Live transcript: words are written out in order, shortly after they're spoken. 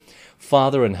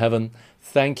Father in heaven,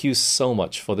 thank you so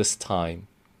much for this time.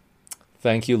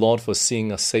 Thank you, Lord, for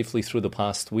seeing us safely through the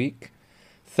past week.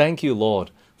 Thank you, Lord,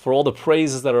 for all the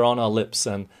praises that are on our lips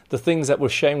and the things that we're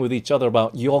sharing with each other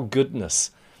about your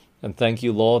goodness. And thank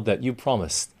you, Lord, that you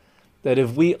promised that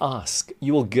if we ask,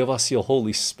 you will give us your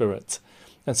Holy Spirit.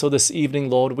 And so this evening,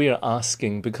 Lord, we are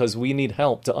asking because we need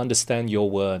help to understand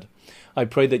your word. I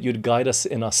pray that you'd guide us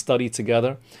in our study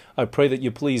together. I pray that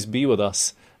you please be with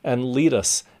us and lead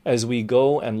us as we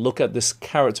go and look at this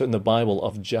character in the Bible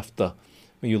of Jephthah.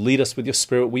 May you lead us with your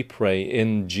Spirit, we pray,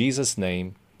 in Jesus'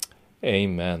 name.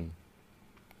 Amen.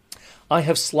 I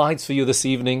have slides for you this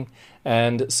evening,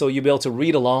 and so you'll be able to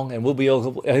read along, and we'll be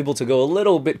able to go a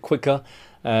little bit quicker.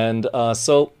 And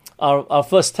so our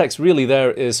first text really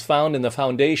there is found in the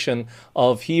foundation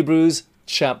of Hebrews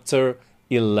chapter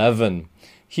 11.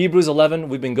 Hebrews 11,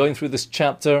 we've been going through this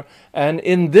chapter, and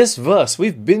in this verse,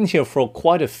 we've been here for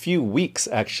quite a few weeks,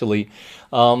 actually.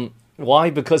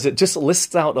 Why? Because it just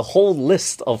lists out a whole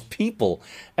list of people.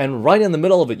 And right in the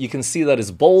middle of it, you can see that it's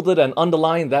bolded and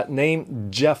underlined that name,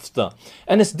 Jephthah.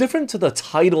 And it's different to the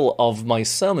title of my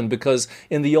sermon because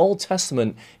in the Old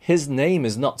Testament, his name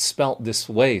is not spelt this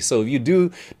way. So if you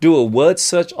do a word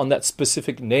search on that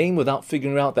specific name without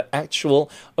figuring out the actual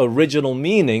original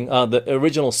meaning, the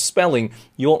original spelling,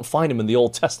 you won't find him in the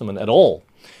Old Testament at all.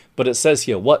 But it says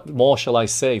here, what more shall I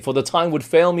say? For the time would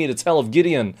fail me to tell of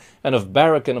Gideon and of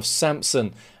Barak and of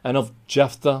Samson and of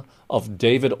Jephthah, of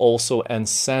David also and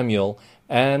Samuel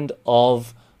and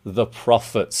of the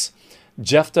prophets.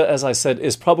 Jephthah, as I said,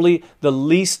 is probably the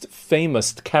least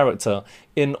famous character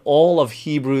in all of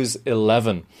Hebrews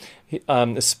 11.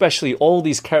 Especially all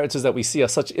these characters that we see are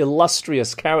such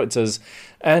illustrious characters.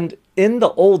 And in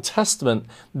the Old Testament,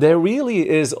 there really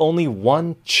is only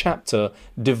one chapter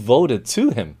devoted to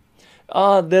him.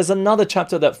 There's another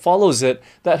chapter that follows it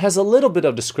that has a little bit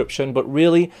of description, but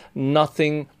really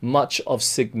nothing much of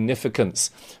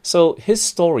significance. So his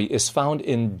story is found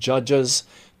in Judges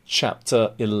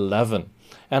chapter 11.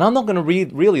 And I'm not going to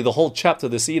read really the whole chapter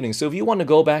this evening. So if you want to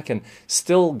go back and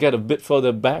still get a bit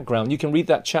further background, you can read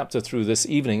that chapter through this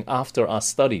evening after our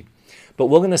study. But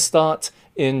we're going to start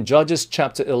in Judges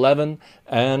chapter 11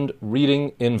 and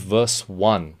reading in verse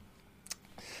 1.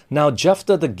 Now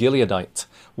Jephthah the Gileadite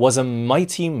was a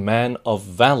mighty man of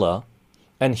valor,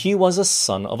 and he was a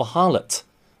son of a harlot.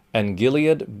 And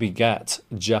Gilead begat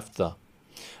Jephthah.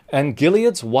 And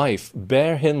Gilead's wife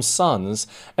bare him sons,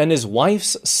 and his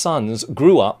wife's sons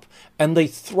grew up, and they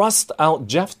thrust out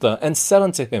Jephthah, and said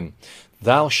unto him,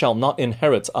 Thou shalt not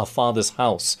inherit our father's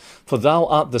house, for thou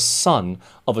art the son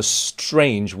of a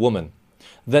strange woman.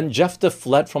 Then Jephthah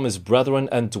fled from his brethren,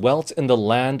 and dwelt in the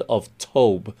land of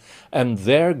Tob, and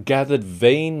there gathered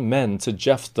vain men to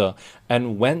Jephthah,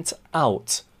 and went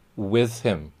out with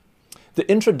him. The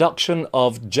introduction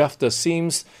of Jephthah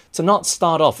seems to not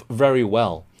start off very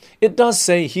well. It does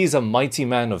say he's a mighty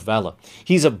man of valor.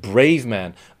 He's a brave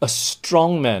man, a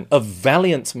strong man, a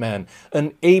valiant man,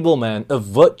 an able man, a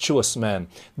virtuous man.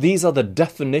 These are the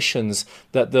definitions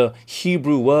that the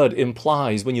Hebrew word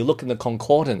implies when you look in the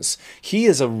concordance. He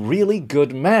is a really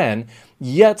good man,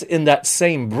 yet in that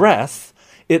same breath,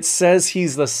 it says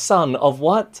he's the son of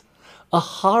what? A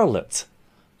harlot.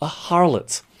 A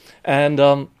harlot.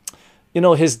 And,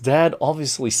 his dad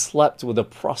obviously slept with a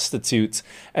prostitute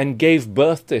and gave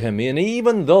birth to him. And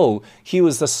even though he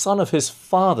was the son of his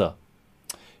father,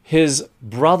 his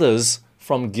brothers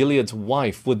from Gilead's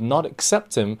wife would not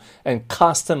accept him and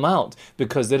cast him out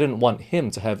because they didn't want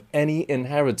him to have any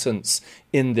inheritance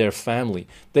in their family.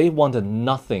 They wanted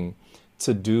nothing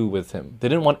to do with him. They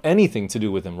didn't want anything to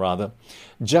do with him, rather.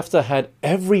 Jephthah had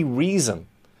every reason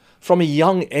from a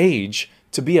young age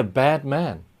to be a bad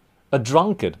man, a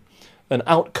drunkard, an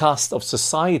outcast of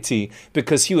society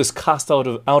because he was cast out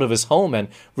of his home and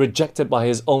rejected by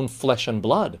his own flesh and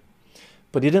blood.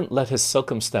 But he didn't let his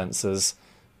circumstances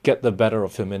get the better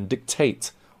of him and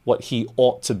dictate what he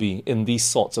ought to be in these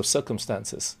sorts of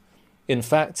circumstances. In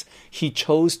fact, he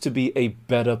chose to be a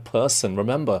better person.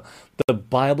 Remember, the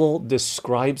Bible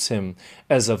describes him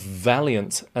as a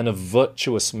valiant and a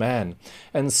virtuous man.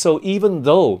 And so even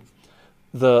though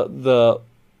the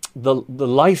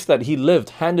life that he lived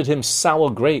handed him sour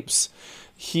grapes,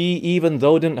 he, even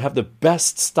though didn't have the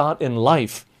best start in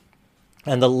life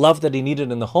and the love that he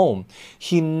needed in the home,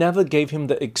 he never gave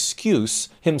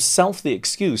himself the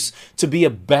excuse to be a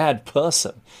bad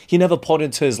person. He never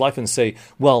pointed to his life and say,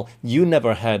 well, you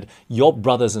never had your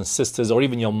brothers and sisters or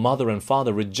even your mother and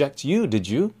father reject you, did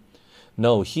you?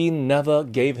 No, he never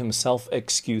gave himself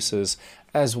excuses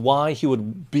as why he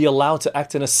would be allowed to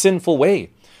act in a sinful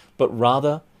way, but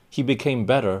rather he became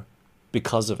better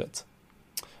because of it.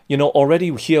 You know,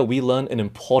 already here we learn an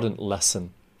important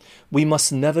lesson. We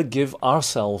must never give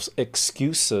ourselves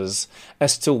excuses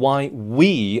as to why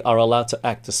we are allowed to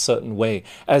act a certain way,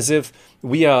 as if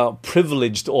we are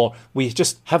privileged or we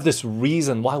just have this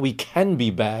reason why we can be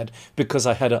bad because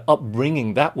I had an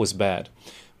upbringing that was bad.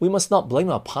 We must not blame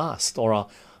our past or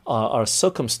our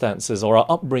circumstances or our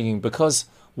upbringing, because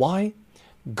why?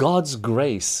 God's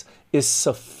grace is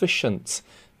sufficient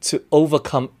to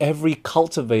overcome every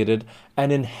cultivated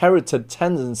and inherited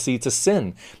tendency to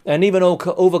sin, and even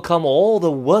overcome all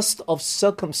the worst of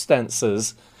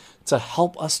circumstances to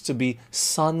help us to be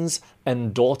sons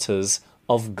and daughters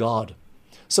of God.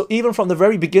 So even from the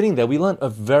very beginning there, we learn a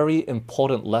very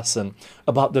important lesson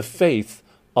about the faith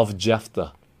of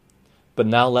Jephthah. But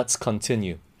now let's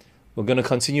continue. We're going to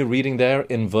continue reading there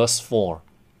in verse 4.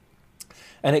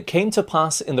 And it came to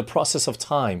pass in the process of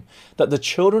time that the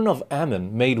children of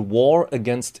Ammon made war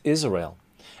against Israel.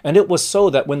 And it was so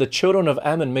that when the children of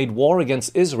Ammon made war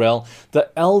against Israel,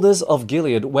 the elders of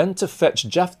Gilead went to fetch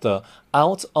Jephthah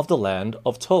out of the land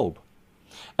of Tob.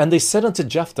 And they said unto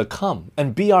Jephthah, Come,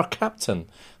 and be our captain,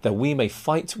 that we may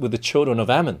fight with the children of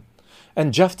Ammon.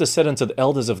 And Jephthah said unto the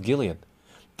elders of Gilead,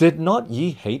 Did not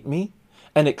ye hate me,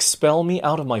 and expel me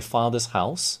out of my father's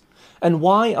house? And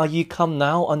why are ye come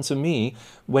now unto me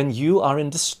when you are in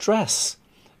distress?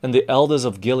 And the elders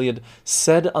of Gilead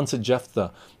said unto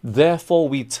Jephthah, Therefore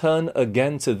we turn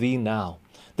again to thee now,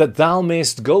 that thou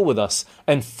mayest go with us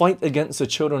and fight against the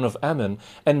children of Ammon,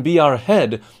 and be our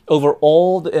head over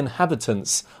all the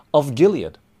inhabitants of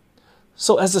Gilead.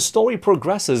 So as the story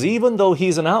progresses, even though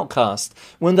he's an outcast,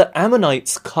 when the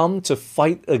Ammonites come to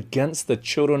fight against the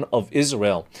children of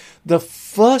Israel, the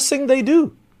first thing they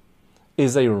do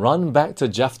is they run back to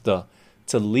Jephthah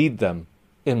to lead them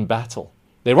in battle.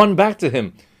 They run back to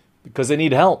him because they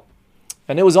need help.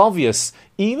 And it was obvious,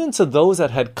 even to those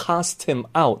that had cast him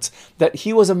out, that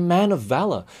he was a man of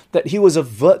valor, that he was a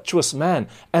virtuous man,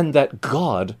 and that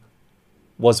God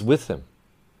was with him.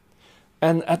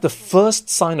 And at the first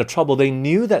sign of trouble, they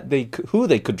knew that who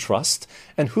they could trust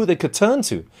and who they could turn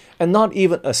to, and not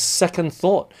even a second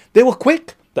thought. They were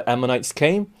quick. The Ammonites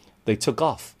came, they took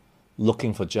off,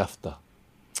 looking for Jephthah.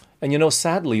 And you know,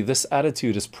 sadly, this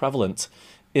attitude is prevalent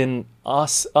in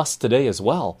us today as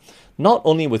well. Not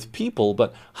only with people,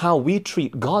 but how we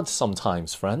treat God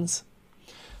sometimes, friends.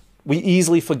 We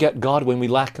easily forget God when we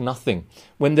lack nothing.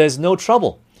 When there's no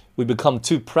trouble, we become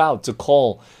too proud to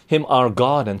call him our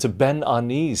God and to bend our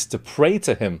knees to pray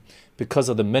to him because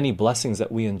of the many blessings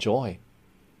that we enjoy.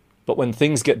 But when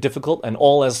things get difficult and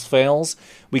all else fails,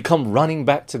 we come running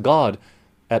back to God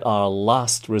at our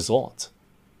last resort.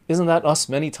 Isn't that us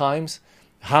many times?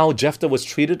 How Jephthah was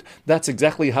treated, that's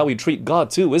exactly how we treat God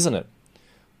too, isn't it?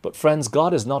 But friends,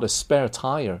 God is not a spare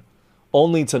tire,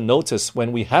 only to notice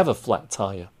when we have a flat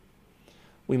tire.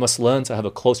 We must learn to have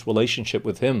a close relationship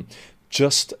with him,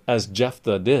 just as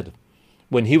Jephthah did.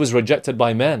 When he was rejected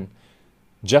by men,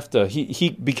 Jephthah, he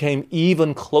became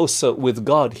even closer with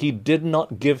God. He did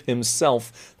not give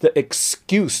himself the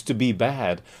excuse to be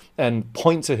bad and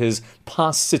point to his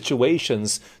past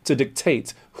situations to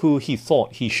dictate who he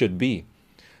thought he should be.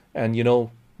 And you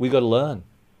know, we got to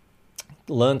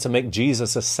learn to make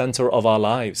Jesus a center of our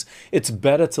lives. It's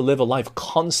better to live a life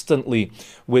constantly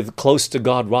with close to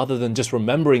God rather than just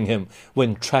remembering him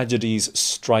when tragedies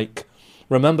strike.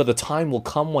 Remember, the time will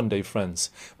come one day, friends,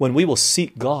 when we will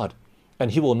seek God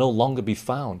and he will no longer be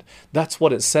found. That's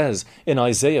what it says in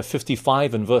Isaiah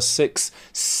 55 and verse 6.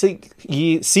 Seek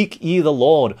ye the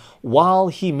Lord while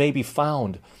he may be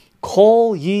found.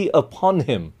 Call ye upon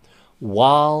him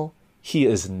while he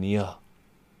is near.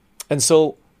 And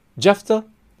so Jephthah,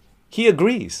 he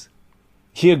agrees.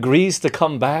 He agrees to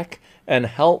come back and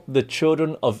help the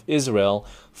children of Israel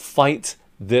fight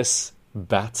this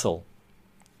battle.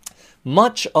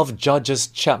 Much of Judges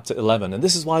chapter 11, and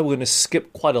this is why we're going to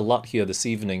skip quite a lot here this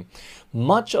evening.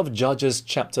 Much of Judges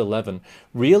chapter 11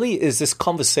 really is this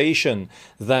conversation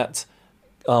that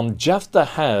Jephthah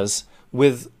has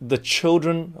with the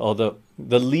children or the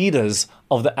leaders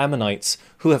of the Ammonites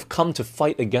who have come to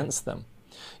fight against them.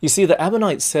 You see, the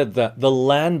Ammonites said that the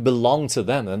land belonged to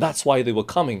them, and that's why they were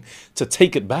coming to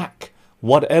take it back,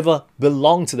 whatever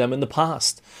belonged to them in the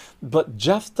past. But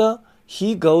Jephthah,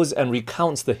 he goes and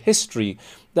recounts the history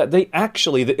that the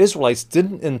Israelites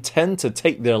didn't intend to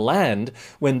take their land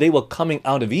when they were coming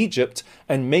out of Egypt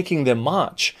and making their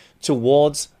march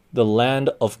towards the land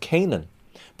of Canaan.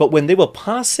 But when they were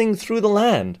passing through the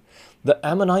land, the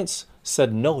Ammonites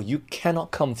said, no, you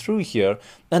cannot come through here.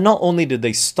 And not only did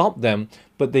they stop them,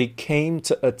 but they came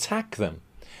to attack them.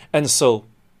 And so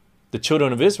the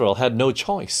children of Israel had no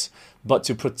choice but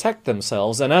to protect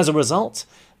themselves. And as a result,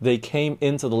 they came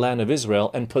into the land of Israel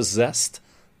and possessed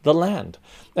the land.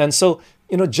 And so,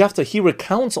 Jephthah, he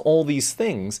recounts all these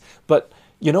things, but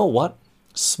you know what?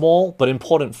 Small but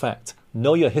important fact.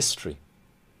 Know your history.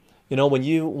 When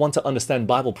you want to understand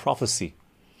Bible prophecy,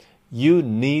 you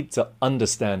need to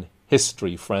understand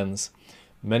history, friends.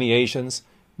 Many Asians,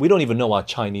 we don't even know our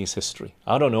Chinese history.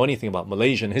 I don't know anything about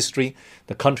Malaysian history,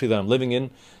 the country that I'm living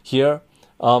in here.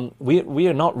 We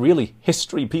are not really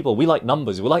history people. We like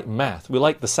numbers. We like math. We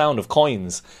like the sound of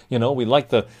coins. We like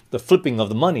the flipping of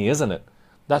the money, isn't it?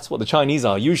 That's what the Chinese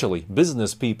are usually,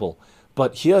 business people.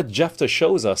 But here Jephthah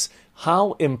shows us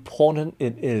how important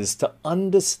it is to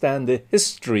understand the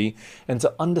history and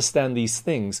to understand these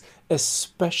things,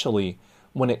 especially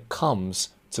when it comes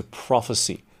to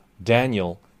prophecy,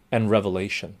 Daniel, and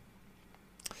Revelation.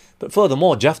 But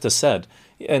furthermore, Jephthah said,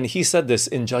 and he said this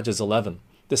in Judges 11,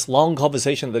 this long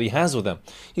conversation that he has with them.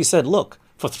 He said, look,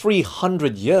 for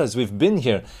 300 years we've been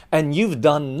here and you've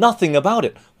done nothing about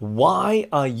it. Why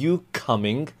are you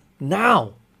coming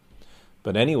now?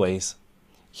 But anyways,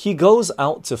 he goes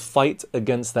out to fight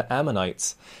against the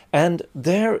Ammonites, and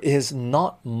there is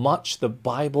not much the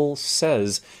Bible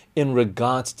says in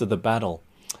regards to the battle.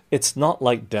 It's not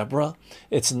like Deborah,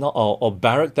 it's not or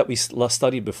Barak that we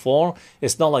studied before.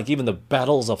 It's not like even the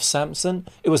battles of Samson.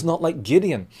 It was not like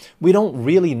Gideon. We don't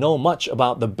really know much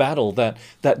about the battle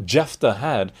that Jephthah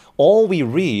had. All we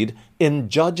read in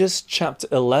Judges chapter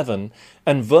 11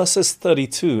 and verses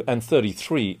 32 and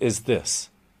 33 is this.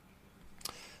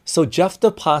 So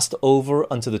Jephthah passed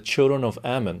over unto the children of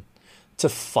Ammon to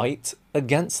fight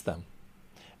against them.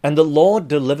 And the Lord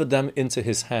delivered them into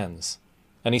his hands.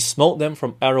 And he smote them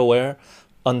from Aroer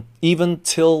even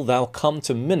till thou come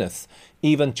to Minnith,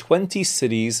 even 20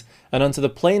 cities, and unto the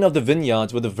plain of the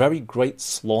vineyards with a very great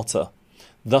slaughter.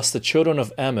 Thus the children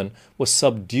of Ammon were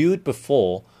subdued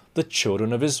before the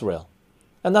children of Israel.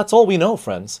 And that's all we know,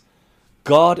 friends.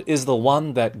 God is the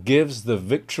one that gives the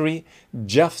victory.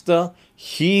 Jephthah,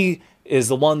 he is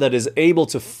the one that is able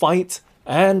to fight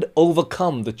and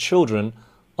overcome the children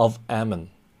of Ammon,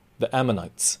 the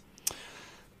Ammonites.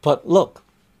 But look,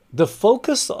 the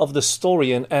focus of the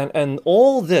story and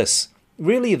all this,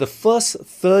 really the first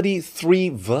 33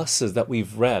 verses that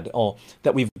we've read or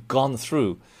that we've gone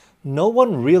through, no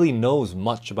one really knows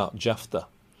much about Jephthah.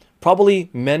 Probably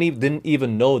many didn't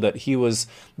even know that he was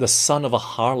the son of a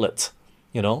harlot,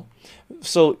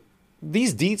 So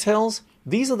these details,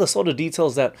 these are the sort of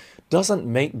details that doesn't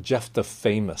make Jephthah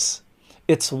famous.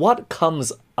 It's what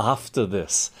comes after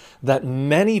this that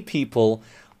many people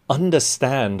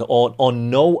understand or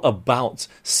know about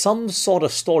some sort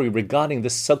of story regarding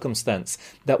this circumstance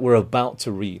that we're about to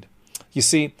read. You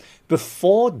see,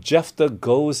 before Jephthah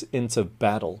goes into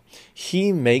battle,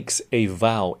 he makes a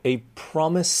vow, a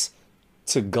promise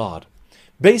to God.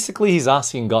 Basically, he's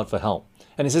asking God for help.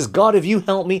 And he says, God, if you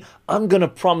help me, I'm going to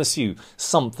promise you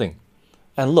something.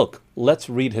 And look, let's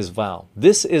read his vow.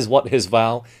 This is what his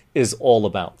vow is all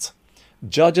about.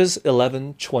 Judges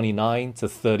 11:29 to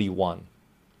 31.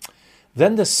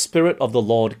 Then the Spirit of the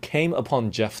Lord came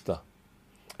upon Jephthah,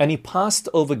 and he passed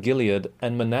over Gilead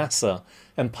and Manasseh,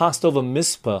 and passed over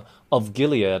Mizpah of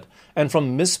Gilead, and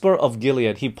from Mizpah of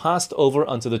Gilead he passed over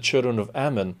unto the children of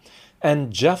Ammon.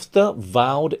 And Jephthah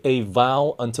vowed a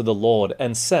vow unto the Lord,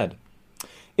 and said,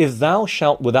 If thou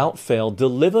shalt without fail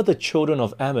deliver the children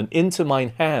of Ammon into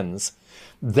mine hands,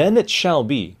 then it shall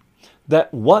be,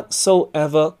 that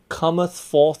whatsoever cometh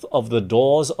forth of the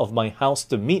doors of my house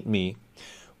to meet me,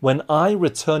 when I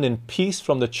return in peace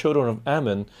from the children of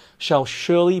Ammon, shall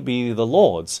surely be the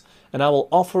Lord's, and I will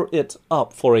offer it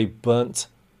up for a burnt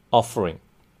offering.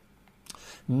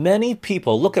 Many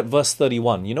people, look at verse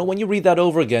 31. When you read that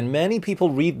over again, many people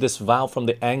read this vow from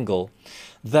the angle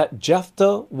that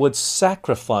Jephthah would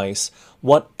sacrifice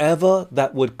whatever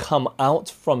that would come out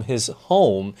from his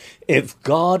home if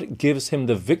God gives him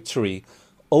the victory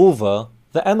over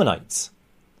the Ammonites.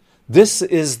 This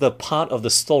is the part of the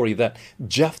story that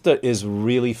Jephthah is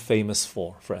really famous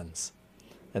for, friends.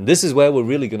 And this is where we're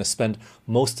really going to spend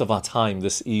most of our time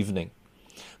this evening.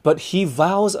 But he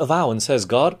vows a vow and says,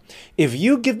 God, if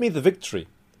you give me the victory,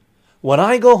 when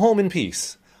I go home in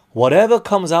peace, whatever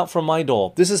comes out from my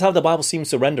door, this is how the Bible seems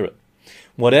to render it.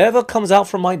 Whatever comes out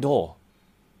from my door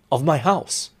of my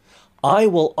house, I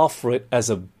will offer it as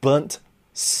a burnt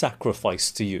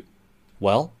sacrifice to you.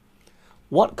 Well,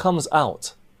 what comes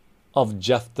out of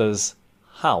Jephthah's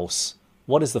house?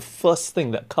 What is the first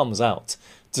thing that comes out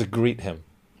to greet him?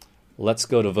 Let's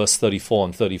go to verse 34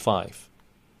 and 35.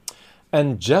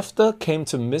 And Jephthah came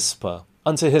to Mizpah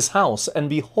unto his house, and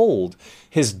behold,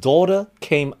 his daughter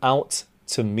came out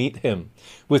to meet him,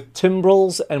 with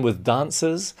timbrels and with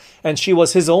dances, and she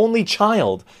was his only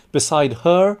child. Beside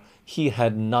her he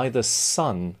had neither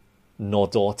son nor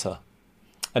daughter.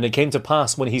 And it came to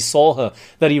pass, when he saw her,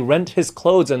 that he rent his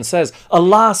clothes and says,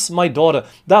 Alas, my daughter,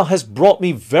 thou hast brought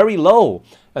me very low,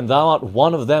 and thou art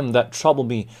one of them that trouble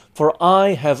me. For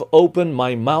I have opened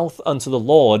my mouth unto the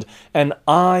Lord, and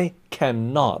I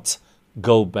cannot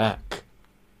go back.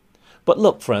 But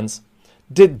look, friends,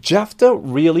 did Jephthah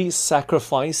really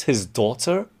sacrifice his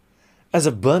daughter as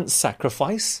a burnt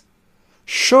sacrifice?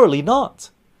 Surely not.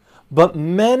 But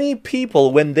many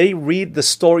people, when they read the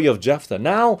story of Jephthah,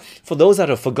 now, for those that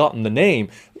have forgotten the name,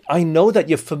 I know that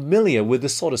you're familiar with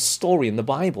this sort of story in the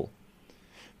Bible.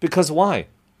 Because why?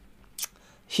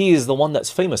 He is the one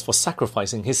that's famous for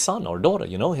sacrificing his son or daughter,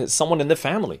 someone in the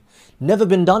family. Never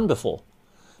been done before.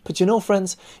 But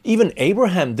friends, even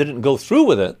Abraham didn't go through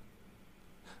with it.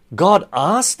 God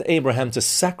asked Abraham to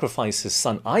sacrifice his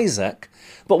son Isaac,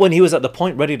 but when he was at the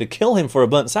point ready to kill him for a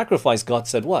burnt sacrifice, God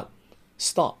said what?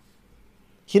 Stop.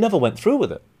 He never went through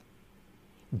with it.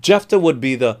 Jephthah would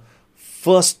be the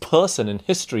first person in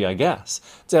history, I guess,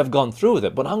 to have gone through with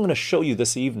it. But I'm going to show you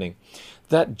this evening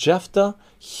that Jephthah,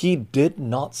 he did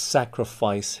not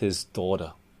sacrifice his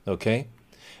daughter. Okay?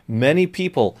 Many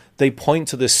people, they point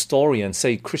to this story and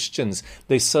say Christians,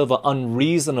 they serve an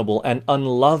unreasonable and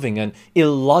unloving and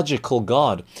illogical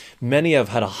God. Many have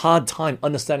had a hard time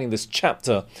understanding this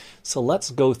chapter. So let's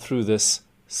go through this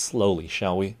slowly,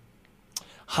 shall we?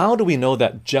 How do we know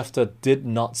that Jephthah did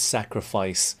not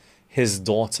sacrifice his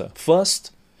daughter?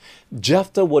 First,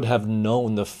 Jephthah would have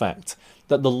known the fact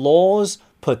that the laws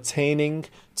pertaining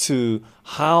to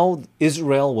how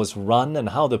Israel was run and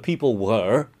how the people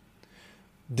were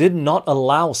did not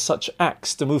allow such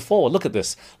acts to move forward. Look at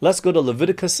this. Let's go to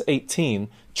Leviticus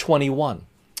 18:21.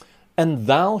 And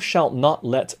thou shalt not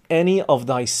let any of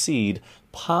thy seed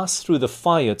pass through the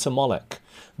fire to Molech.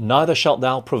 Neither shalt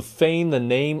thou profane the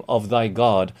name of thy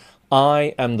God.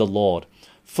 I am the Lord.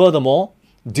 Furthermore,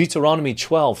 Deuteronomy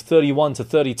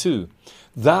 12:31-32.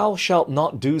 Thou shalt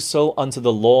not do so unto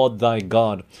the Lord thy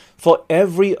God. For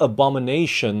every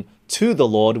abomination to the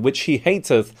Lord which he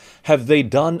hateth have they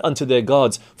done unto their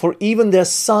gods. For even their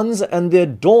sons and their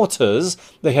daughters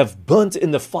they have burnt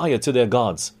in the fire to their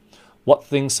gods. What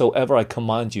things soever I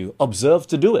command you, observe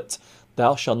to do it.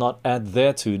 Thou shalt not add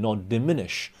thereto nor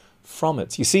diminish from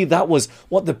it. You see, that was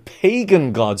what the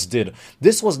pagan gods did.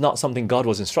 This was not something God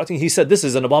was instructing. He said this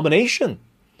is an abomination.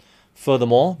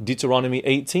 Furthermore, Deuteronomy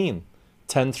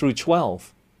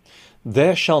 18:10-12.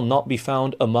 There shall not be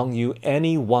found among you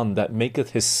any one that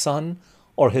maketh his son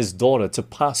or his daughter to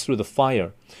pass through the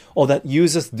fire, or that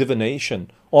useth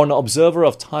divination, or an observer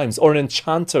of times, or an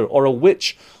enchanter, or a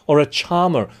witch, or a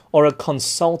charmer, or a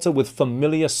consulter with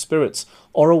familiar spirits,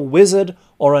 or a wizard,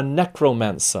 or a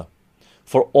necromancer.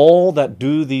 For all that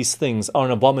do these things are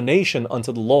an abomination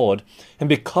unto the Lord, and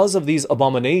because of these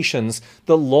abominations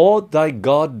the Lord thy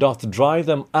God doth drive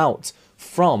them out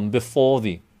from before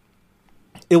thee.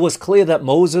 It was clear that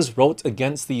Moses wrote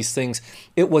against these things.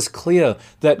 It was clear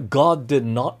that God did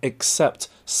not accept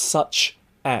such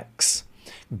acts.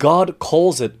 God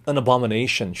calls it an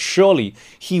abomination. Surely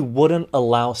he wouldn't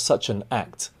allow such an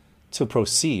act to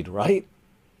proceed, right?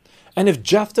 And if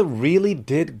Jephthah really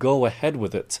did go ahead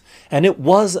with it, and it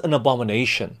was an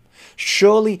abomination,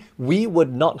 surely we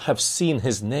would not have seen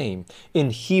his name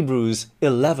in Hebrews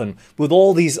 11 with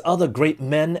all these other great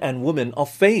men and women of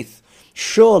faith.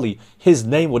 Surely his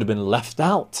name would have been left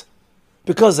out,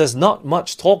 because there's not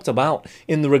much talked about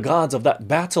in the regards of that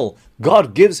battle.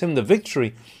 God gives him the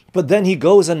victory, but then he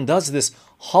goes and does this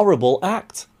horrible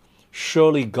act.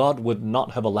 Surely God would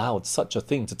not have allowed such a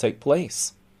thing to take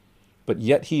place. But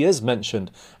yet he is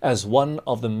mentioned as one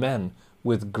of the men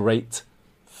with great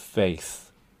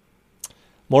faith.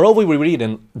 Moreover, we read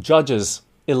in Judges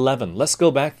 11, let's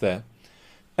go back there,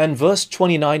 and verse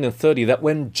 29 and 30, that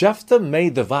when Jephthah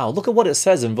made the vow, look at what it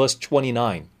says in verse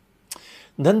 29.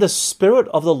 Then the Spirit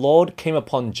of the Lord came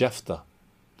upon Jephthah,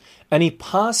 and he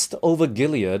passed over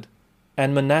Gilead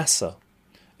and Manasseh,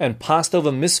 and passed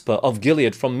over Mizpah of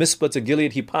Gilead. From Mizpah to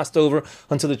Gilead he passed over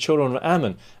unto the children of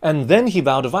Ammon. And then he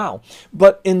vowed a vow.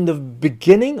 But in the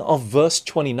beginning of verse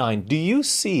 29, do you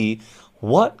see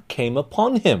what came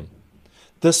upon him?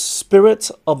 The Spirit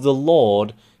of the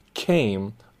Lord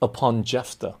came upon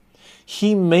Jephthah.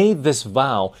 He made this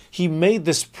vow. He made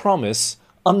this promise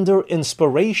under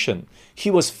inspiration.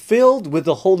 He was filled with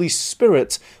the Holy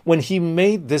Spirit when he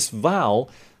made this vow,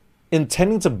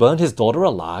 intending to burn his daughter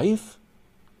alive?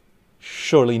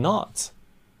 Surely not.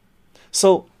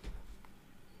 So,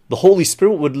 the Holy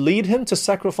Spirit would lead him to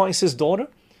sacrifice his daughter?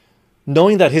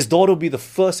 knowing that his daughter would be the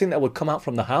first thing that would come out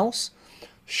from the house?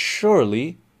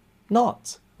 Surely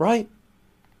not, right?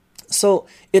 So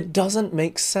it doesn't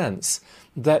make sense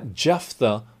that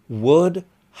Jephthah would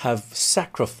have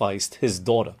sacrificed his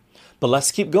daughter. But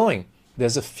let's keep going.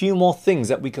 There's a few more things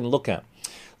that we can look at.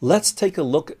 Let's take a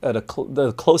look at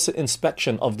the closer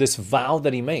inspection of this vow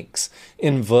that he makes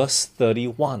in verse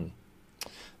 31.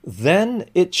 Then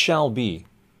it shall be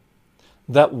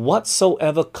that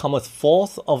whatsoever cometh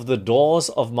forth of the doors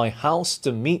of my house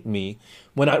to meet me,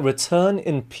 when I return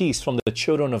in peace from the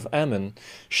children of Ammon,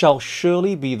 shall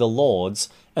surely be the Lord's,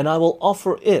 and I will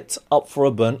offer it up for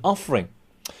a burnt offering.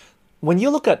 When you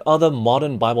look at other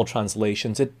modern Bible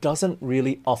translations, it doesn't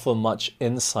really offer much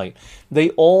insight. They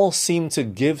all seem to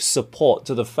give support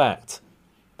to the fact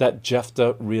that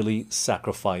Jephthah really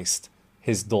sacrificed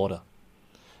his daughter.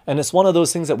 And it's one of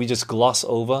those things that we just gloss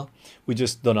over. We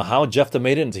just don't know how Jephthah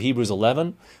made it into Hebrews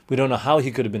 11. We don't know how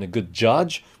he could have been a good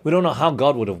judge. We don't know how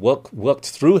God would have worked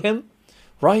through him,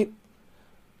 right?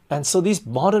 And so these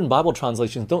modern Bible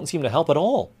translations don't seem to help at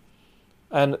all.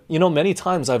 And, many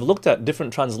times I've looked at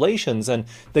different translations and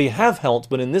they have helped,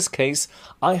 but in this case,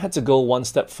 I had to go one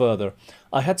step further.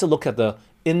 I had to look at the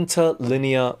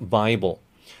interlinear Bible.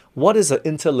 What is an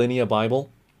interlinear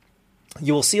Bible?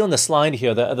 You will see on the slide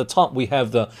here that at the top we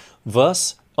have the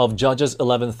verse of Judges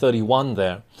 11:31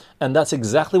 there. And that's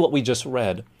exactly what we just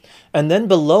read. And then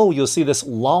below you'll see this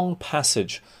long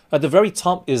passage. At the very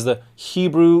top is the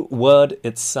Hebrew word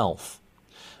itself.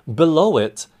 Below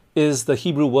it is the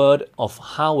Hebrew word of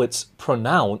how it's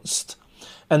pronounced.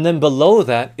 And then below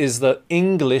that is the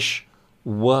English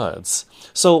words.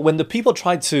 So when the people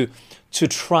tried to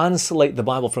translate the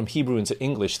Bible from Hebrew into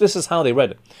English, this is how they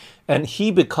read it. And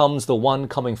he becomes the one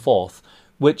coming forth,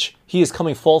 which he is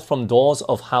coming forth from doors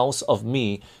of house of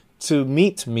me to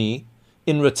meet me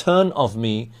in return of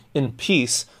me in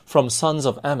peace from sons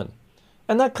of Ammon.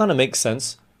 And that kind of makes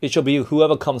sense. It shall be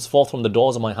whoever comes forth from the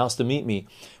doors of my house to meet me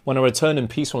when I return in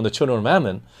peace from the children of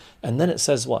Ammon. And then it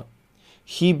says what?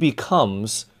 He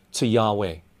becomes to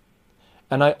Yahweh.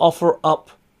 And I offer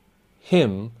up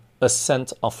him a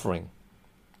scent offering.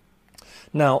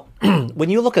 Now, when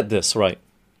you look at this, right,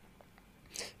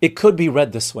 it could be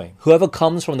read this way. Whoever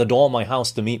comes from the door of my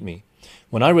house to meet me,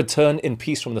 when I return in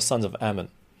peace from the sons of Ammon,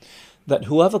 that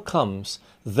whoever comes,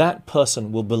 that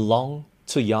person will belong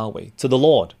to Yahweh, to the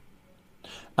Lord.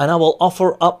 And I will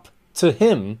offer up to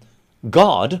him,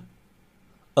 God,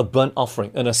 a burnt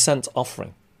offering, an scent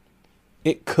offering.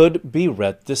 It could be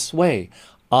read this way.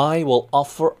 I will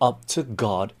offer up to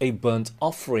God a burnt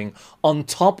offering on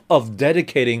top of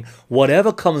dedicating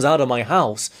whatever comes out of my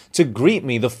house to greet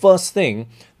me. The first thing,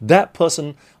 that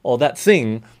person or that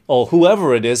thing or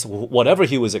whoever it is, whatever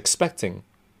he was expecting,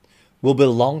 will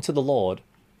belong to the Lord.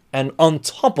 And on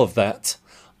top of that,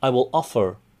 I will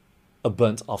offer a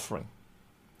burnt offering.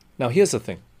 Now here's the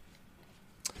thing.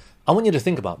 I want you to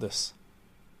think about this.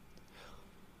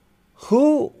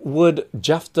 Who would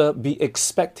Jephthah be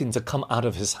expecting to come out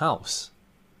of his house?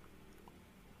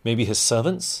 Maybe his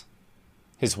servants?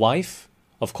 His wife?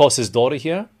 Of course, his daughter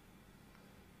here?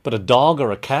 But a dog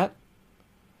or a cat?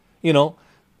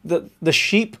 The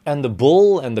sheep and the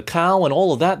bull and the cow and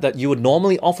all of that you would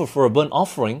normally offer for a burnt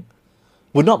offering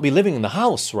would not be living in the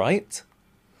house, right?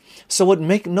 So it would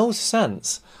make no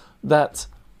sense that,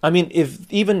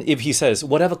 even if he says,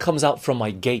 whatever comes out from my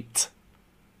gate,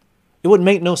 it would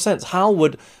make no sense. How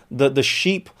would the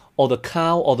sheep or the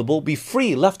cow or the bull be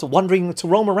free, left wandering to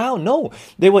roam around? No,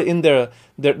 they were in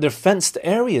their fenced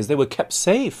areas. They were kept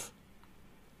safe,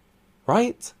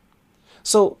 right?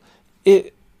 So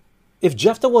if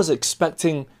Jephthah was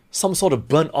expecting some sort of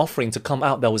burnt offering to come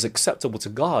out that was acceptable to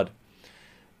God,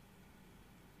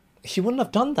 he wouldn't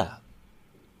have done that.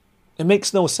 It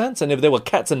makes no sense. And if there were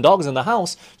cats and dogs in the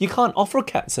house, you can't offer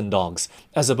cats and dogs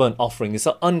as a burnt offering. It's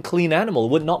an unclean animal.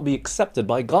 It would not be accepted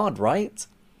by God, right?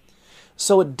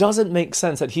 So it doesn't make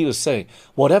sense that he would say,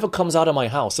 whatever comes out of my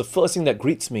house, the first thing that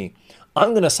greets me,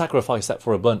 I'm going to sacrifice that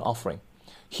for a burnt offering.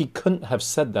 He couldn't have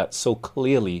said that so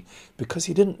clearly because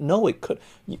he didn't know it could.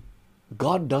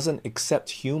 God doesn't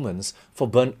accept humans for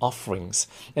burnt offerings.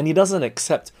 And he doesn't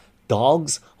accept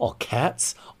dogs or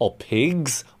cats or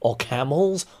pigs or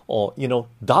camels or,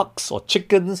 ducks or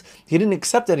chickens. He didn't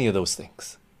accept any of those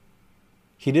things.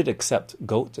 He did accept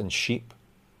goat and sheep,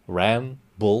 ram,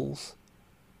 bulls,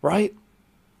 right?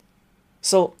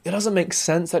 So it doesn't make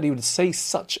sense that he would say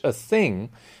such a thing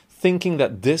thinking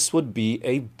that this would be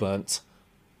a burnt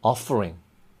offering.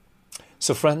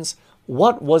 So friends,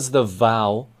 what was the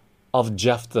vow of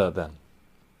Jephthah then?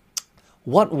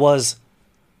 What was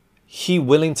he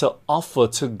willing to offer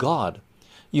to God?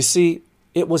 You see,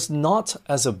 it was not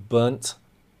as a burnt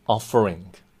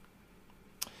offering.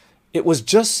 It was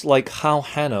just like how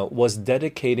Hannah was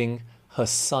dedicating her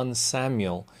son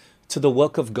Samuel to the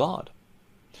work of God.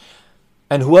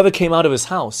 And whoever came out of his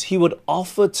house, he would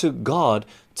offer to God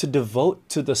to devote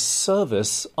to the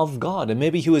service of God. And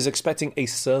maybe he was expecting a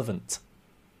servant,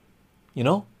 you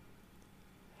know?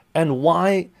 And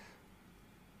why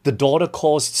the daughter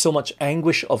caused so much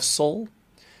anguish of soul?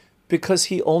 Because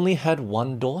he only had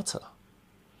one daughter.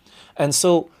 And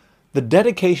so the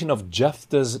dedication of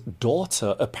Jephthah's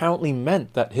daughter apparently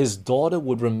meant that his daughter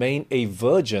would remain a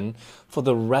virgin for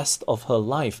the rest of her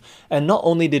life. And not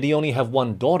only did he only have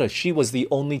one daughter, she was the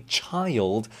only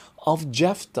child of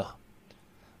Jephthah.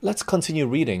 Let's continue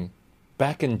reading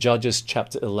back in Judges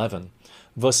chapter 11,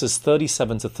 verses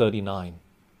 37 to 39.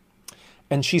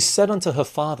 And she said unto her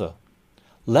father,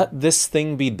 Let this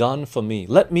thing be done for me.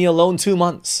 Let me alone 2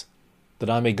 months, that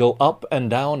I may go up and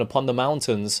down upon the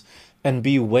mountains and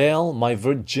bewail my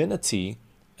virginity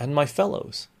and my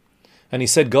fellows. And he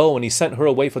said, Go, and he sent her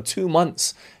away for 2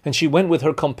 months. And she went with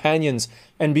her companions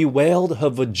and bewailed her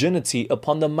virginity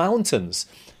upon the mountains.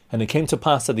 And it came to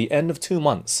pass at the end of 2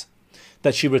 months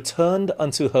that she returned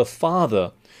unto her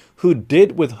father, who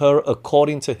did with her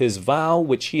according to his vow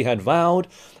which he had vowed,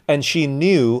 and she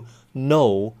knew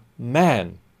no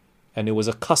man. And it was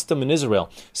a custom in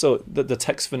Israel. So the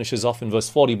text finishes off in verse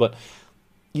 40, but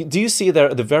do you see there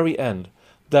at the very end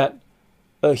that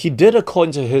he did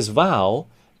according to his vow,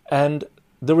 and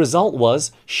the result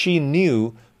was she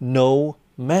knew no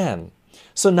man.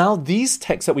 So now these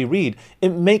texts that we read, it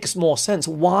makes more sense.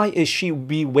 Why is she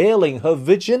bewailing her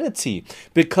virginity?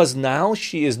 Because now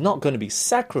she is not going to be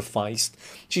sacrificed.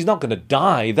 She's not going to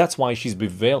die. That's why she's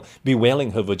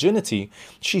bewailing her virginity.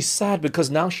 She's sad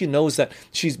because now she knows that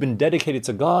she's been dedicated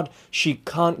to God. She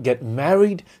can't get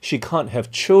married. She can't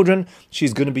have children.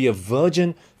 She's going to be a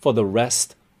virgin for the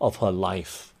rest of her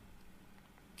life.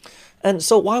 And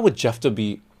so why would Jephthah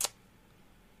be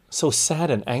so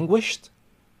sad and anguished?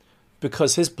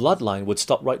 Because his bloodline would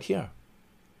stop right here.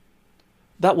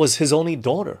 That was his only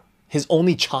daughter, his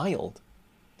only child.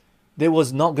 There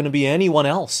was not going to be anyone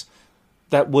else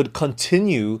that would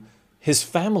continue his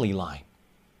family line.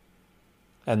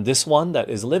 And this one that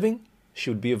is living, she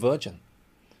would be a virgin.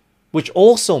 Which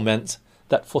also meant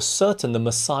that for certain the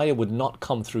Messiah would not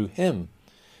come through him,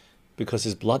 because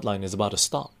his bloodline is about to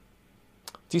stop.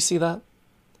 Do you see that?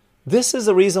 This is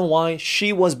the reason why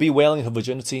she was bewailing her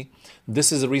virginity.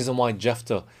 This is the reason why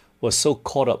Jephthah was so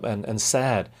caught up and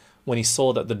sad when he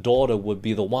saw that the daughter would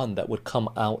be the one that would come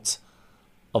out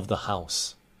of the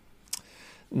house.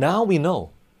 Now we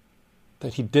know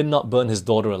that he did not burn his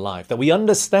daughter alive, that we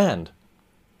understand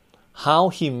how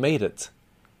he made it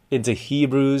into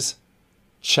Hebrews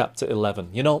chapter 11.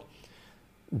 You know,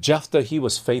 Jephthah, he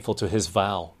was faithful to his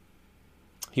vow.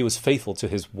 He was faithful to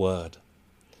his word.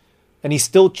 And he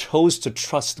still chose to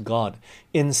trust God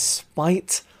in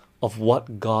spite of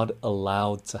what God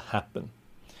allowed to happen.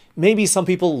 Maybe some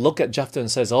people look at Jephthah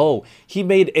and says, oh, he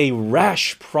made a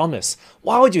rash promise.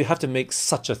 Why would you have to make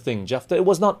such a thing, Jephthah? It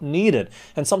was not needed.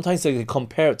 And sometimes they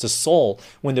compare it to Saul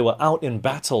when they were out in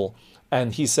battle.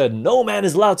 And he said, no man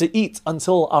is allowed to eat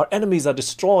until our enemies are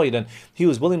destroyed. And he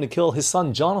was willing to kill his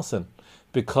son Jonathan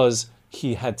because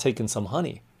he had taken some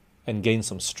honey and gained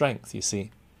some strength, you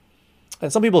see.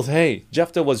 And some people say, hey,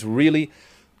 Jephthah was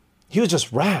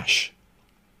just rash.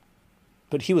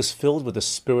 But he was filled with the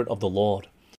Spirit of the Lord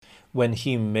when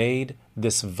he made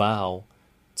this vow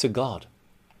to God.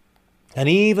 And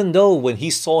even though when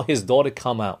he saw his daughter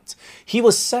come out, he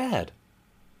was sad,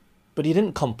 but he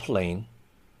didn't complain.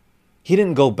 He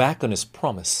didn't go back on his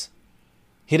promise.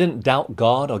 He didn't doubt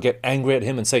God or get angry at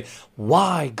him and say,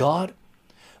 why, God?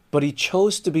 But he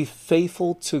chose to be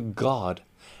faithful to God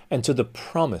and to the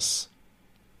promise,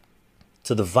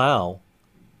 to the vow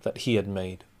that he had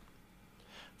made.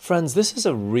 Friends, this is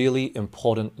a really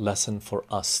important lesson for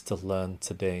us to learn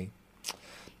today.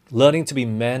 Learning to be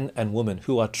men and women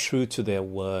who are true to their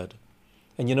word.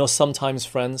 And you know, sometimes,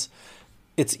 friends,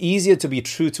 it's easier to be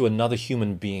true to another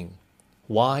human being.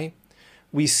 Why?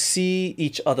 We see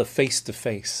each other face to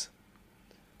face.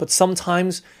 But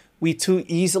sometimes we too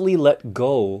easily let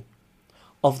go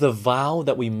of the vow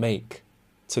that we make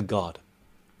to God.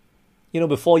 You know,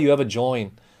 before you ever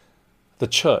join the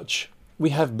church, we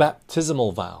have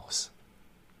baptismal vows.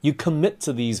 You commit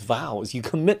to these vows. You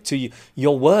commit to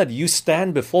your word. You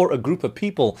stand before a group of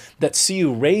people that see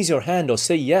you raise your hand or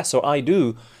say yes or I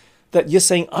do. that you're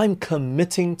saying, I'm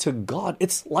committing to God.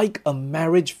 It's like a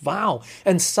marriage vow.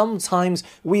 And sometimes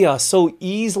we are so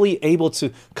easily able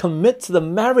to commit to the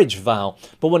marriage vow.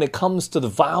 But when it comes to the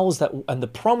vows and the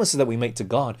promises that we make to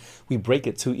God, we break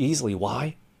it too easily.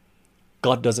 Why?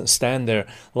 God doesn't stand there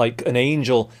like an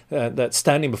angel that's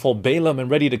standing before Balaam and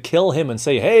ready to kill him and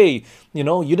say, hey,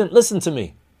 you didn't listen to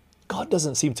me. God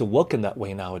doesn't seem to work in that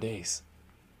way nowadays.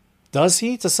 Does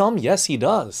he? To some, yes, he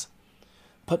does.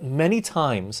 But many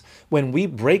times when we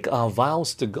break our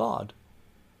vows to God,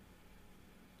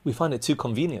 we find it too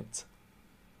convenient.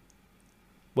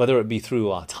 Whether it be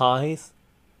through our tithe,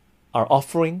 our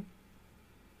offering,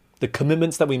 the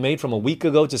commitments that we made from a week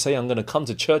ago to say, I'm going to come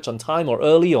to church on time or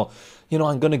early, or,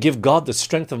 I'm going to give God the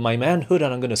strength of my manhood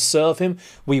and I'm going to serve him.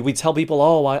 We tell people,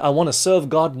 I want to serve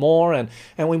God more. And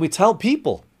when we tell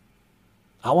people,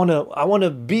 I want to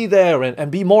be there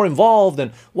and be more involved,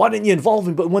 and why didn't you involve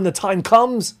me? But when the time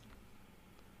comes,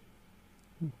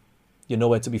 you're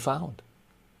nowhere to be found.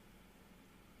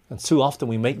 And too often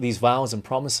we make these vows and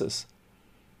promises,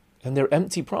 and they're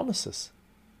empty promises.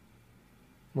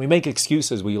 We make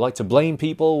excuses. We like to blame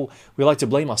people. We like to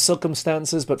blame our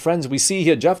circumstances. But friends, we see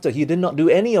here Jephthah, he did not do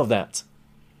any of that.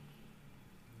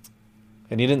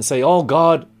 And he didn't say, oh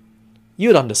God,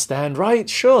 you'd understand, right?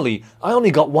 Surely, I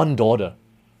only got one daughter.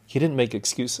 He didn't make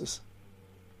excuses.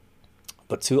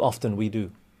 But too often we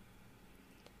do.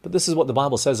 But this is what the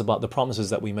Bible says about the promises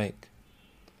that we make.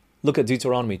 Look at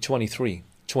Deuteronomy 23,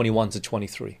 21 to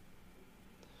 23.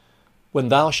 When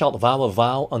thou shalt vow a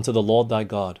vow unto the Lord thy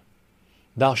God,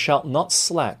 thou shalt not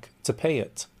slack to pay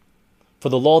it. For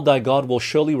the Lord thy God will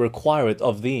surely require it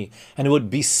of thee, and it would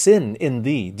be sin in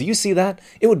thee. Do you see that?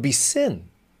 It would be sin.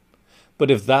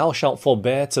 But if thou shalt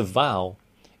forbear to vow,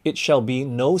 it shall be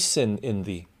no sin in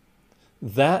thee.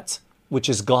 That which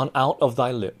is gone out of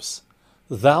thy lips,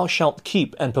 thou shalt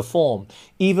keep and perform,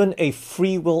 even a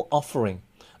freewill offering,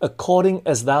 according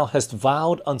as thou hast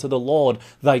vowed unto the Lord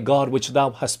thy God, which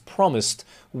thou hast promised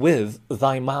with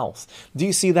thy mouth. Do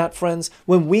you see that, friends?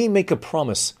 When we make a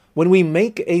promise, when we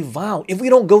make a vow, if we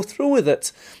don't go through with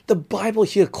it, the Bible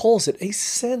here calls it a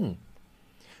sin.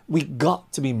 We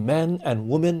got to be men and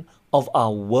women of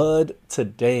our word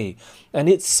today. And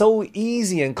it's so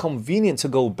easy and convenient to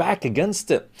go back against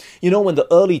it. When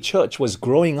the early church was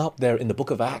growing up there in the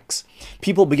book of Acts,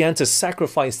 people began to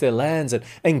sacrifice their lands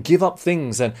and give up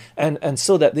things and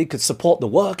so that they could support the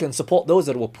work and support those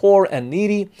that were poor and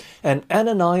needy. And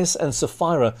Ananias and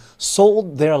Sapphira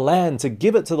sold their land to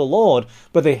give it to the Lord,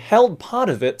 but they held part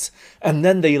of it and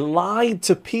then they lied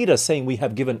to Peter saying, we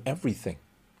have given everything.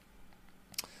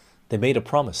 They made a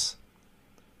promise.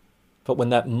 But when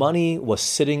that money was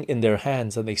sitting in their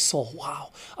hands and they saw, wow,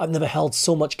 I've never held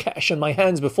so much cash in my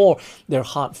hands before, their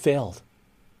heart failed.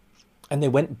 And they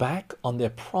went back on their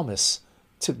promise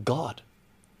to God.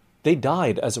 They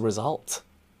died as a result.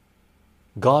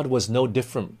 God was no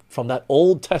different from that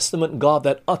Old Testament God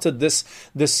that uttered this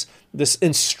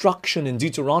instruction in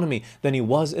Deuteronomy than he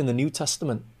was in the New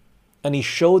Testament. And he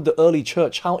showed the early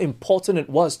church how important it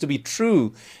was to be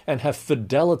true and have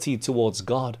fidelity towards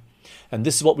God. And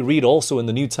this is what we read also in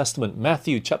the New Testament,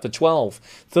 Matthew chapter 12,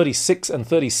 36 and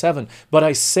 37. But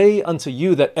I say unto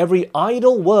you that every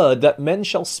idle word that men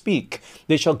shall speak,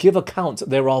 they shall give account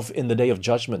thereof in the day of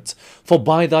judgment. For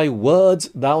by thy words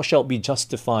thou shalt be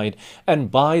justified,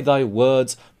 and by thy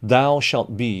words thou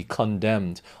shalt be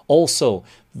condemned. Also,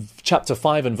 chapter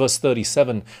 5 and verse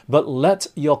 37, but let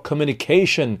your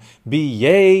communication be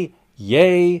yea,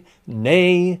 yea,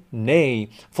 nay, nay,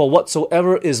 for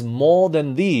whatsoever is more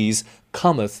than these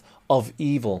cometh of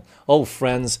evil. Oh,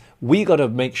 friends, we got to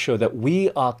make sure that we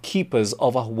are keepers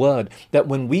of our word, that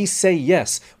when we say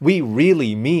yes, we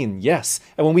really mean yes.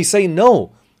 And when we say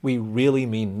no, we really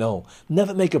mean no.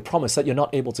 Never make a promise that you're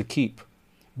not able to keep.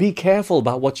 Be careful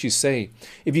about what you say.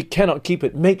 If you cannot keep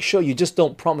it, make sure you just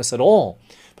don't promise at all.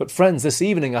 But friends, this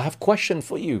evening I have a question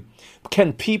for you.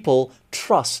 Can people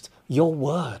trust your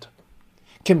word?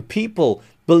 Can people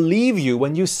believe you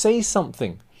when you say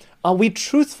something? Are we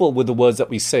truthful with the words that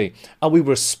we say? Are we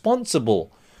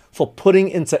responsible for putting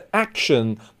into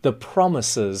action the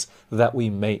promises that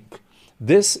we make?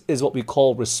 This is what we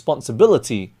call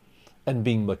responsibility and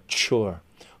being mature,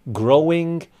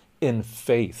 growing in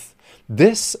faith.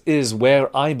 This is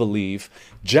where I believe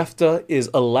Jephthah is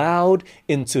allowed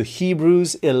into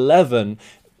Hebrews 11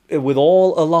 with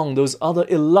all along those other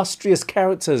illustrious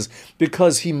characters,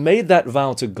 because he made that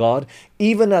vow to God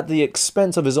even at the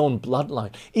expense of his own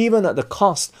bloodline, even at the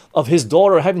cost of his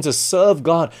daughter having to serve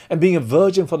God and being a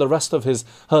virgin for the rest of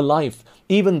her life,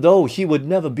 even though he would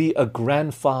never be a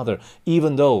grandfather,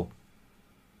 even though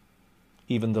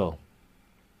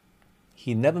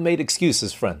He never made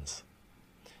excuses, friends.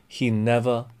 He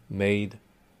never made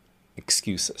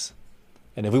excuses.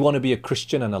 And if we want to be a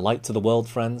Christian and a light to the world,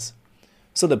 friends,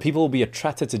 so that people will be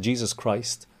attracted to Jesus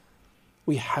Christ,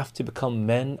 we have to become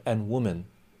men and women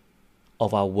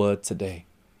of our word today.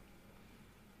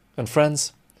 And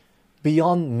friends,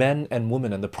 beyond men and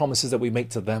women and the promises that we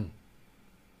make to them,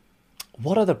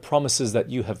 what are the promises that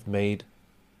you have made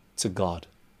to God?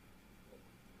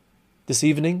 This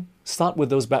evening, start with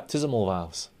those baptismal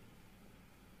vows.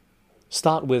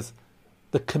 Start with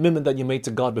the commitment that you made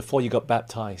to God before you got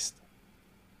baptized.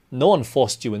 No one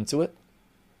forced you into it.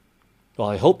 Well,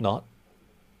 I hope not.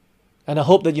 And I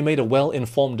hope that you made a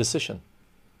well-informed decision.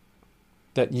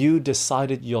 That you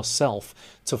decided yourself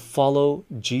to follow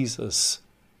Jesus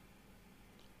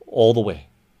all the way.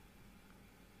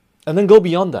 And then go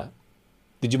beyond that.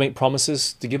 Did you make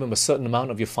promises to give him a certain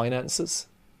amount of your finances?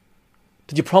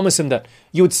 Did you promise him that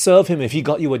you would serve him if he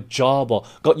got you a job or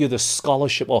got you the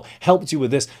scholarship or helped you with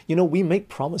this? You know, we make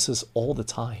promises all the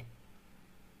time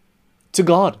to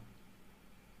God.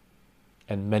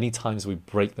 And many times we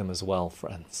break them as well,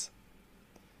 friends.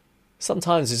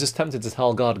 Sometimes it's just tempted to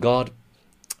tell God, God,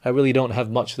 I really don't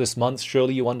have much this month.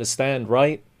 Surely you understand,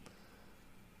 right?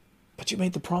 But you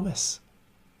made the promise.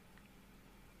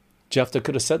 Jephthah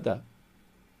could have said that.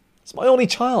 It's my only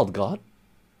child, God.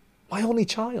 My only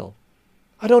child.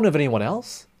 I don't have anyone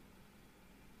else.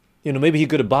 You know, maybe he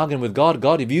could have bargained with God.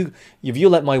 God, if you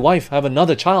let my wife have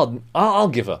another child, I'll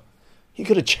give her. He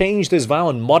could have changed his vow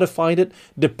and modified it,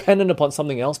 dependent upon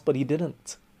something else, but he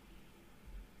didn't.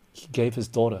 He gave his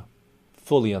daughter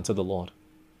fully unto the Lord.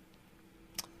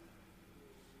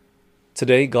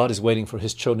 Today, God is waiting for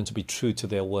his children to be true to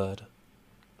their word,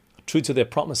 true to their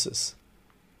promises,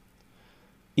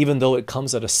 even though it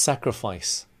comes at a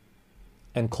sacrifice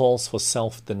and calls for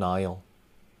self-denial.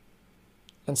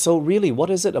 And so really, what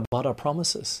is it about our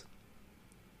promises?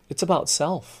 It's about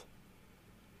self.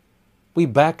 We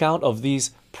back out of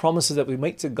these promises that we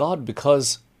make to God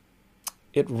because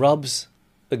it rubs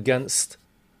against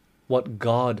what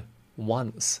God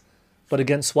wants, but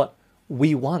against what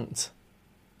we want,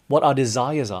 what our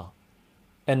desires are.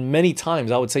 And many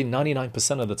times, I would say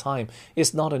 99% of the time,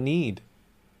 it's not a need.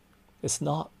 It's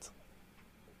not.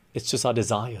 It's just our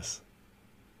desires.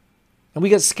 And we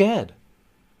get scared.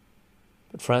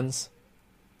 But friends,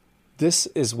 this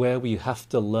is where we have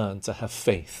to learn to have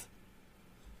faith,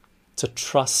 to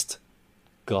trust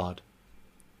God.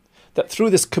 That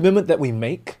through this commitment that we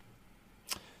make,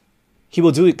 he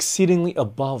will do exceedingly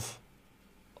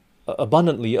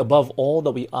abundantly above all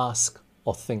that we ask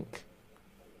or think.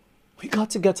 We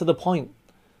got to get to the point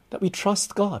that we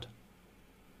trust God.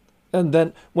 And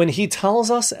then when he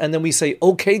tells us and then we say,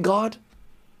 okay, God,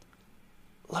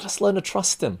 let us learn to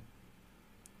trust him.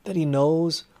 That he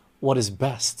knows what is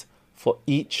best for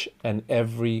each and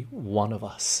every one of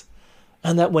us.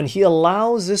 And that when he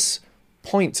allows this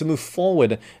point to move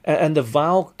forward and the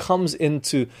vow comes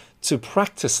into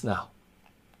practice now,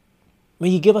 may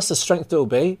he give us the strength to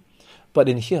obey, but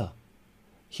in here,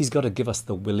 he's got to give us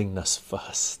the willingness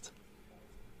first.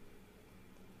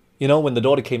 You know, when the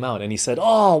daughter came out and he said,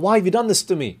 oh, why have you done this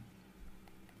to me?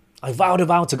 I vowed a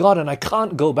vow to God and I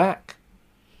can't go back.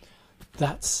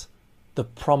 That's the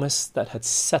promise that had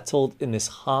settled in his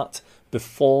heart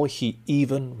before he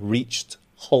even reached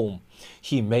home.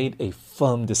 He made a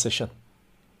firm decision.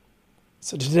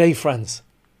 So today, friends,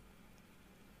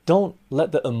 don't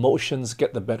let the emotions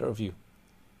get the better of you.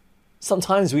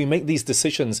 Sometimes we make these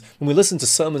decisions when we listen to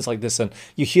sermons like this and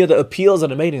you hear the appeals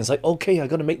that are made and it's like, okay, I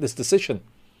got to make this decision.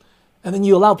 And then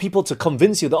you allow people to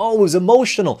convince you that, oh, it was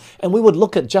emotional. And we would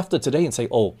look at Jephthah today and say,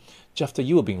 oh, Jephthah,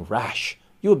 you were being rash.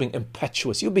 You were being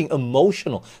impetuous. You were being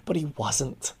emotional. But he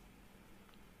wasn't.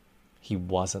 He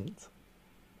wasn't.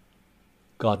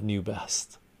 God knew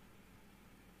best.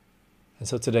 And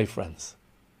so today, friends,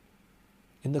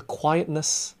 in the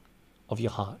quietness of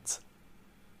your heart,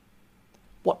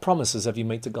 what promises have you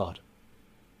made to God?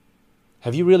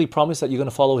 Have you really promised that you're going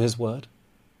to follow his word?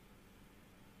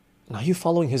 And are you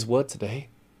following his word today?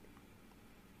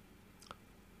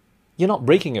 You're not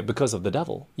breaking it because of the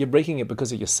devil. You're breaking it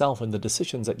because of yourself and the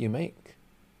decisions that you make.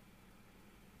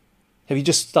 Have you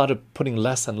just started putting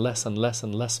less and less and less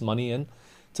and less money in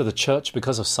to the church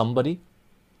because of somebody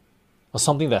or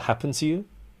something that happened to you?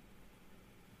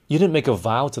 You didn't make a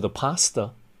vow to the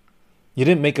pastor. You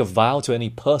didn't make a vow to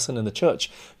any person in the church.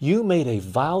 You made a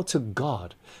vow to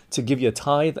God to give your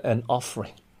tithe and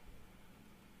offering.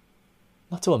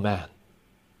 Not to a man.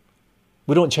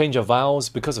 We don't change our vows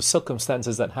because of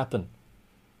circumstances that happen.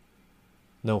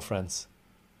 No, friends.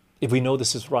 If we know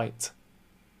this is right,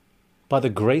 by the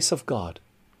grace of God,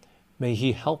 may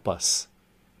he help us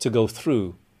to go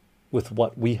through with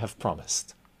what we have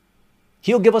promised.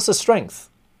 He'll give us the strength,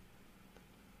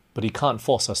 but He can't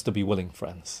force us to be willing,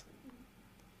 friends.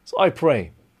 So I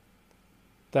pray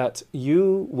that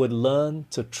you would learn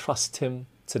to trust Him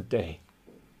today.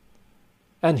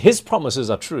 And His promises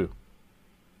are true,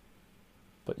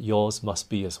 but yours must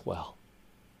be as well.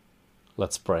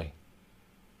 Let's pray.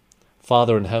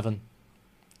 Father in heaven,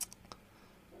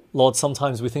 Lord,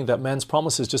 sometimes we think that man's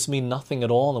promises just mean nothing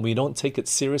at all and we don't take it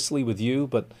seriously with you,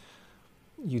 but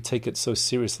you take it so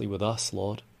seriously with us,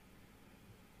 Lord.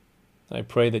 I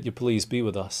pray that you please be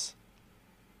with us.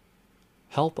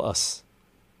 Help us.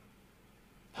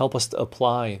 Help us to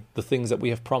apply the things that we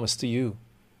have promised to you.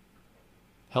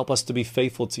 Help us to be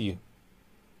faithful to you.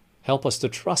 Help us to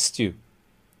trust you.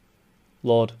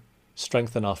 Lord,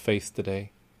 strengthen our faith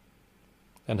today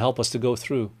and help us to go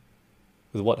through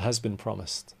with what has been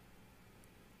promised.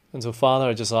 And so, Father,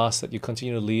 I just ask that you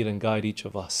continue to lead and guide each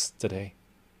of us today.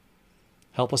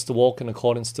 Help us to walk in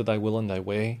accordance to thy will and thy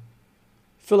way.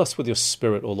 Fill us with your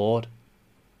Spirit, O Lord,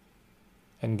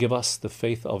 and give us the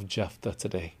faith of Jephthah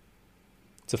today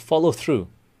to follow through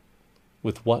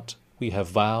with what we have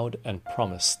vowed and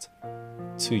promised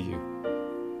to you.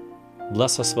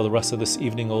 Bless us for the rest of this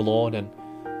evening, O Lord, and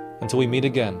until we meet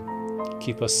again,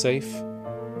 keep us safe.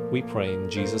 We pray in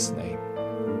Jesus' name.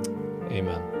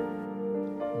 Amen.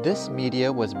 This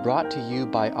media was brought to you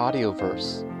by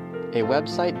Audioverse, a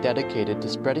website dedicated to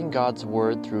spreading God's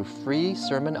Word through free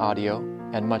sermon audio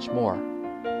and much more.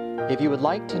 If you would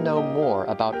like to know more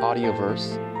about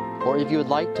Audioverse, or if you would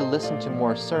like to listen to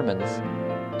more sermons,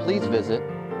 please visit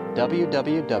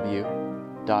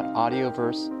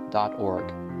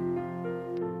www.audioverse.org.